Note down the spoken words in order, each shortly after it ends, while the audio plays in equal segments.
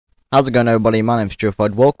How's it going, everybody? My name's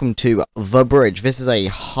Purified. Welcome to The Bridge. This is a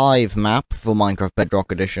Hive map for Minecraft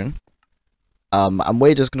Bedrock Edition. And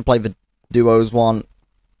we're just gonna play the duos one.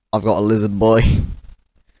 I've got a lizard boy.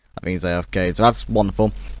 I think he's AFK, so that's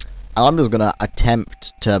wonderful. And I'm just gonna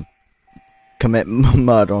attempt to commit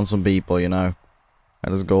murder on some people, you know.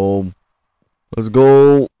 Let's go. Let's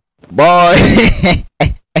go. Bye!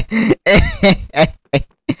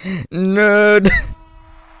 Nerd!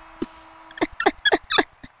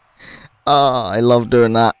 I love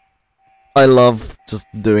doing that. I love just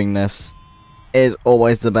doing this. It is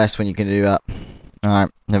always the best when you can do that. Alright,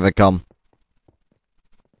 here they come.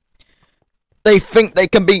 They think they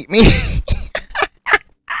can beat me.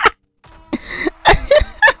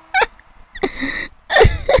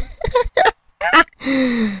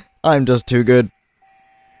 I'm just too good.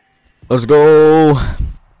 Let's go.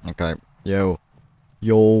 Okay, yo.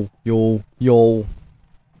 Yo.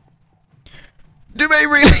 Do they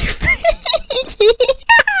really?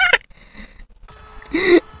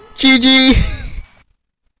 GG.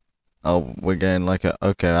 Oh, we're getting like a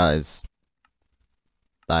okay.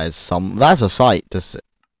 That's a sight to see.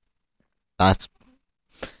 That's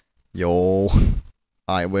yo.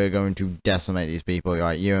 Alright, we're going to decimate these people.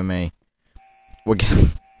 Alright, you and me. We're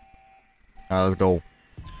getting. Alright, let's go.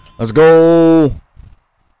 Let's go.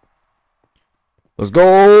 Let's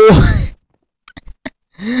go.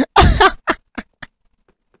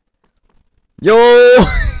 Yo.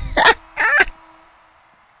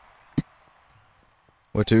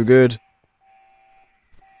 We're too good.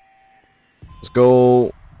 Let's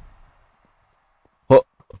go. Huh.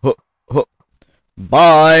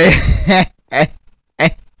 Bye.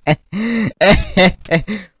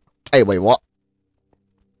 Hey, wait, what?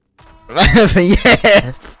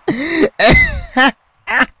 Yes.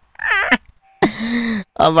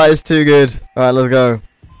 That is too good. Alright, let's go.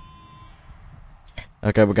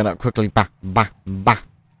 Okay, we're gonna quickly Alright,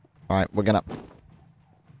 we're gonna.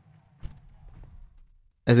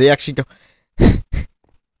 Is he actually go?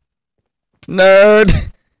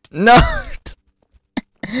 Nerd! Nerd!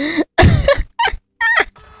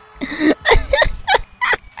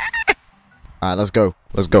 Alright, let's go.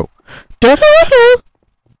 Let's go.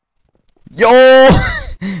 Yo!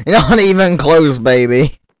 Not even close,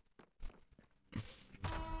 baby.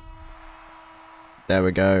 There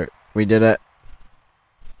we go. We did it.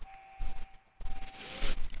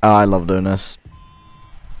 Oh, I love doing this.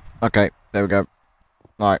 Okay, there we go.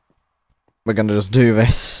 Alright. We're gonna just do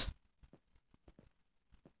this.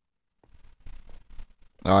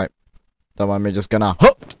 Alright. Don't mind me just gonna.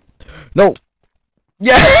 Huh! No!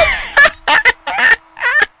 Yeah!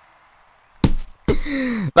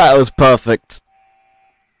 That was perfect.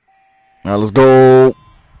 Alright, let's go.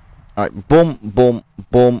 Alright,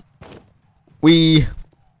 boom. Wee.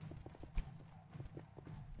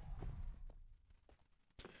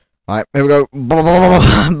 Alright, here we go.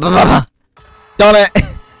 Done it!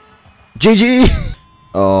 GG!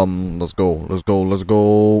 Let's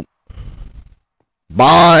go.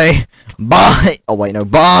 Bye! Oh wait, no,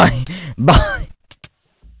 bye!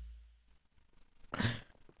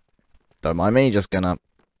 Don't mind me, just gonna.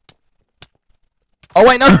 Oh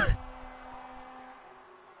wait, no!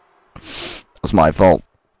 That's my fault.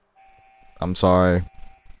 I'm sorry.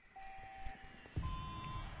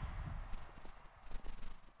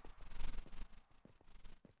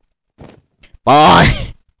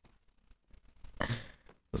 Bye!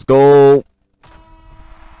 Let's go!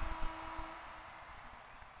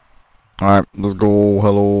 Alright, let's go,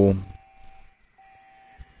 hello.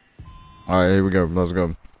 Alright, here we go, let's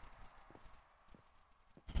go.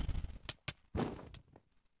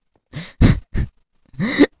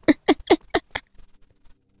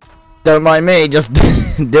 Don't mind me, just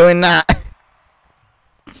doing that.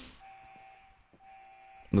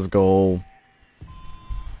 Let's go.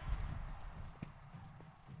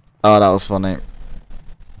 Oh, that was funny.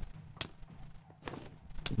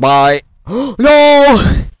 Bye.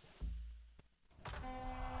 No!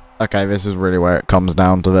 Okay, this is really where it comes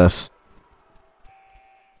down to this.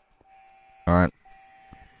 Alright.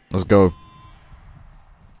 Let's go.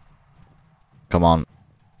 Come on.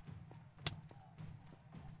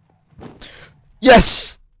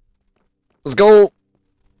 Yes! Let's go!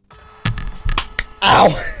 Ow!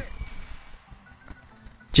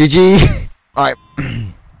 GG! Alright.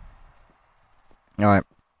 Alright.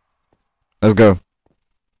 Let's go.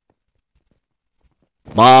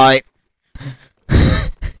 Bye!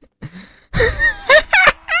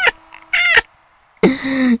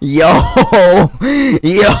 Yo!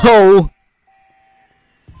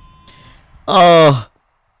 Oh!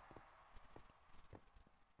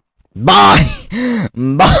 Bye!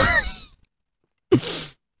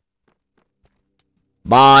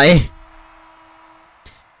 Bye.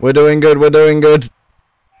 We're doing good. We're doing good.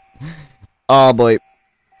 Oh boy.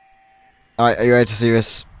 Alright, are you ready to see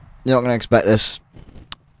this? You're not gonna expect this.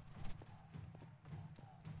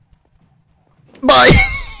 Bye.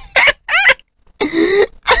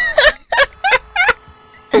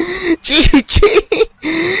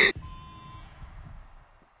 GG.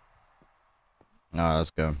 Alright, let's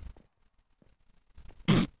go.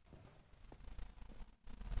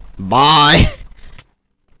 Bye.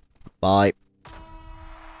 Bye.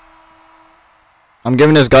 I'm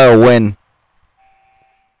giving this guy a win.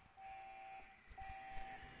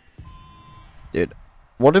 Dude,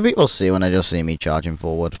 what do people see when they just see me charging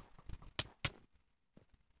forward?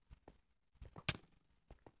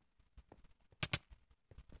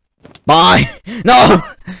 Bye! No!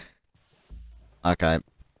 Okay.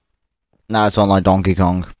 Now it's on like Donkey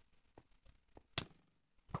Kong.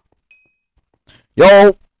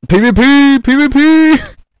 Yo! PvP!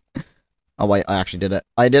 PvP! Oh wait, I actually did it.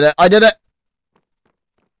 I did it! I did it!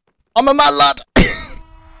 I'm a mad lad!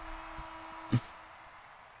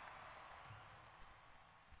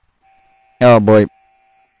 Oh boy.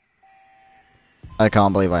 I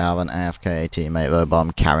can't believe I have an AFK teammate though, but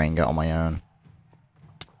I'm carrying it on my own.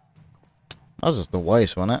 That was just a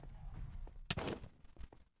waste, wasn't it?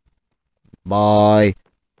 Bye.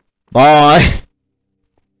 Bye!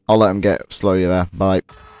 I'll let him get slowly there. Bye.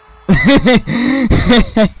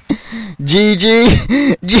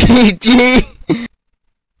 GG! GG!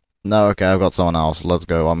 No, okay, I've got someone else. Let's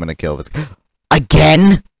go. I'm gonna kill this.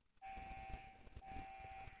 Again?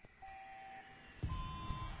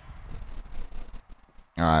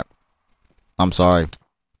 Alright. I'm sorry.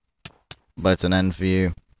 But it's an end for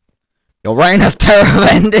you. Your reign has terror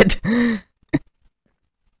ended!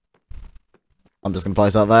 I'm just gonna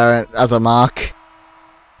place that there as a mark.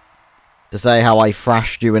 To say how I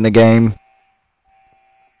thrashed you in the game.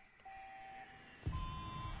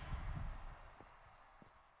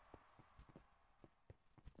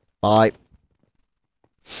 Bye.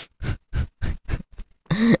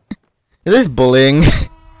 Is this bullying?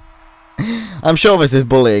 I'm sure this is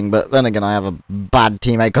bullying, but then again I have a bad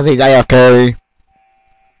teammate because he's AFK.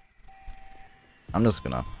 I'm just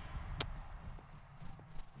gonna...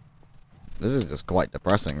 This is just quite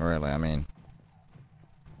depressing, really, I mean...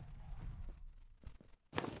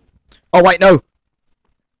 Oh, wait, no!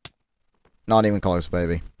 Not even close,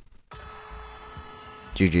 baby.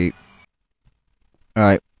 GG.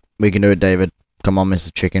 Alright, we can do it, David. Come on,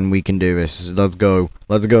 Mr. Chicken, we can do this. Let's go.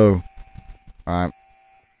 Let's go. Alright.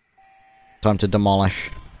 Time to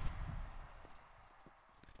demolish.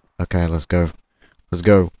 Okay, let's go. Let's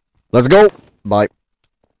go. Let's go! Bye.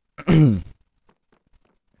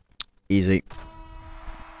 Easy.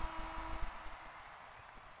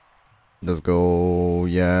 Let's go.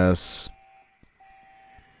 Yes.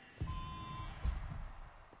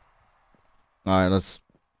 Alright, let's...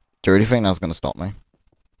 Do you really think that's gonna stop me?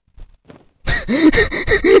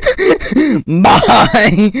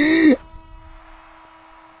 Bye!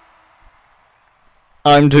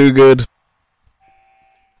 I'm too good.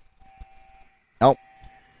 Oh.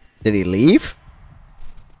 Did he leave?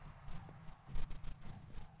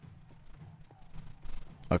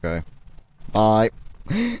 Okay. Bye.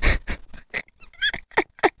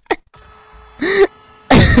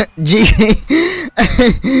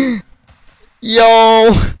 GG.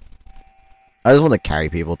 Yo! I just want to carry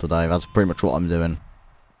people today. That's pretty much what I'm doing.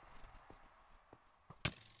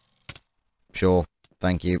 Sure.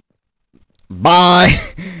 Thank you. Bye!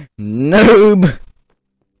 Noob!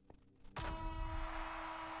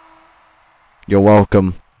 You're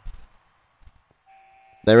welcome.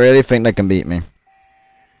 They really think they can beat me.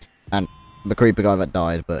 And the creepy guy that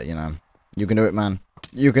died, but you know. You can do it, man.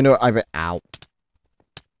 You can do it. Ow.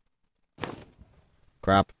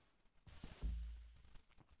 Crap.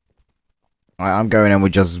 Alright, I'm going in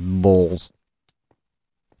with just balls.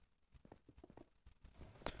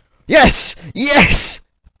 Yes! Yes!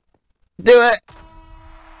 Do it!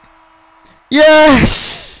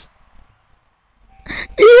 Yes!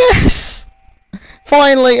 Yes!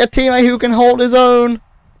 Finally, a teammate who can hold his own!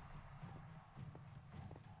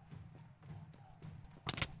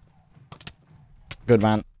 Good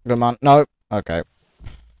man. Good man. No. Okay.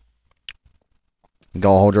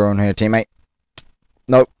 Go hold your own here, teammate.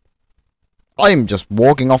 Nope. I'm just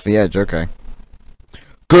walking off the edge, okay.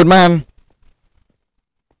 Good man!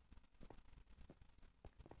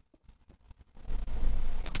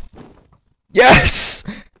 Yes!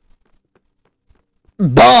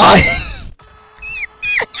 Bye!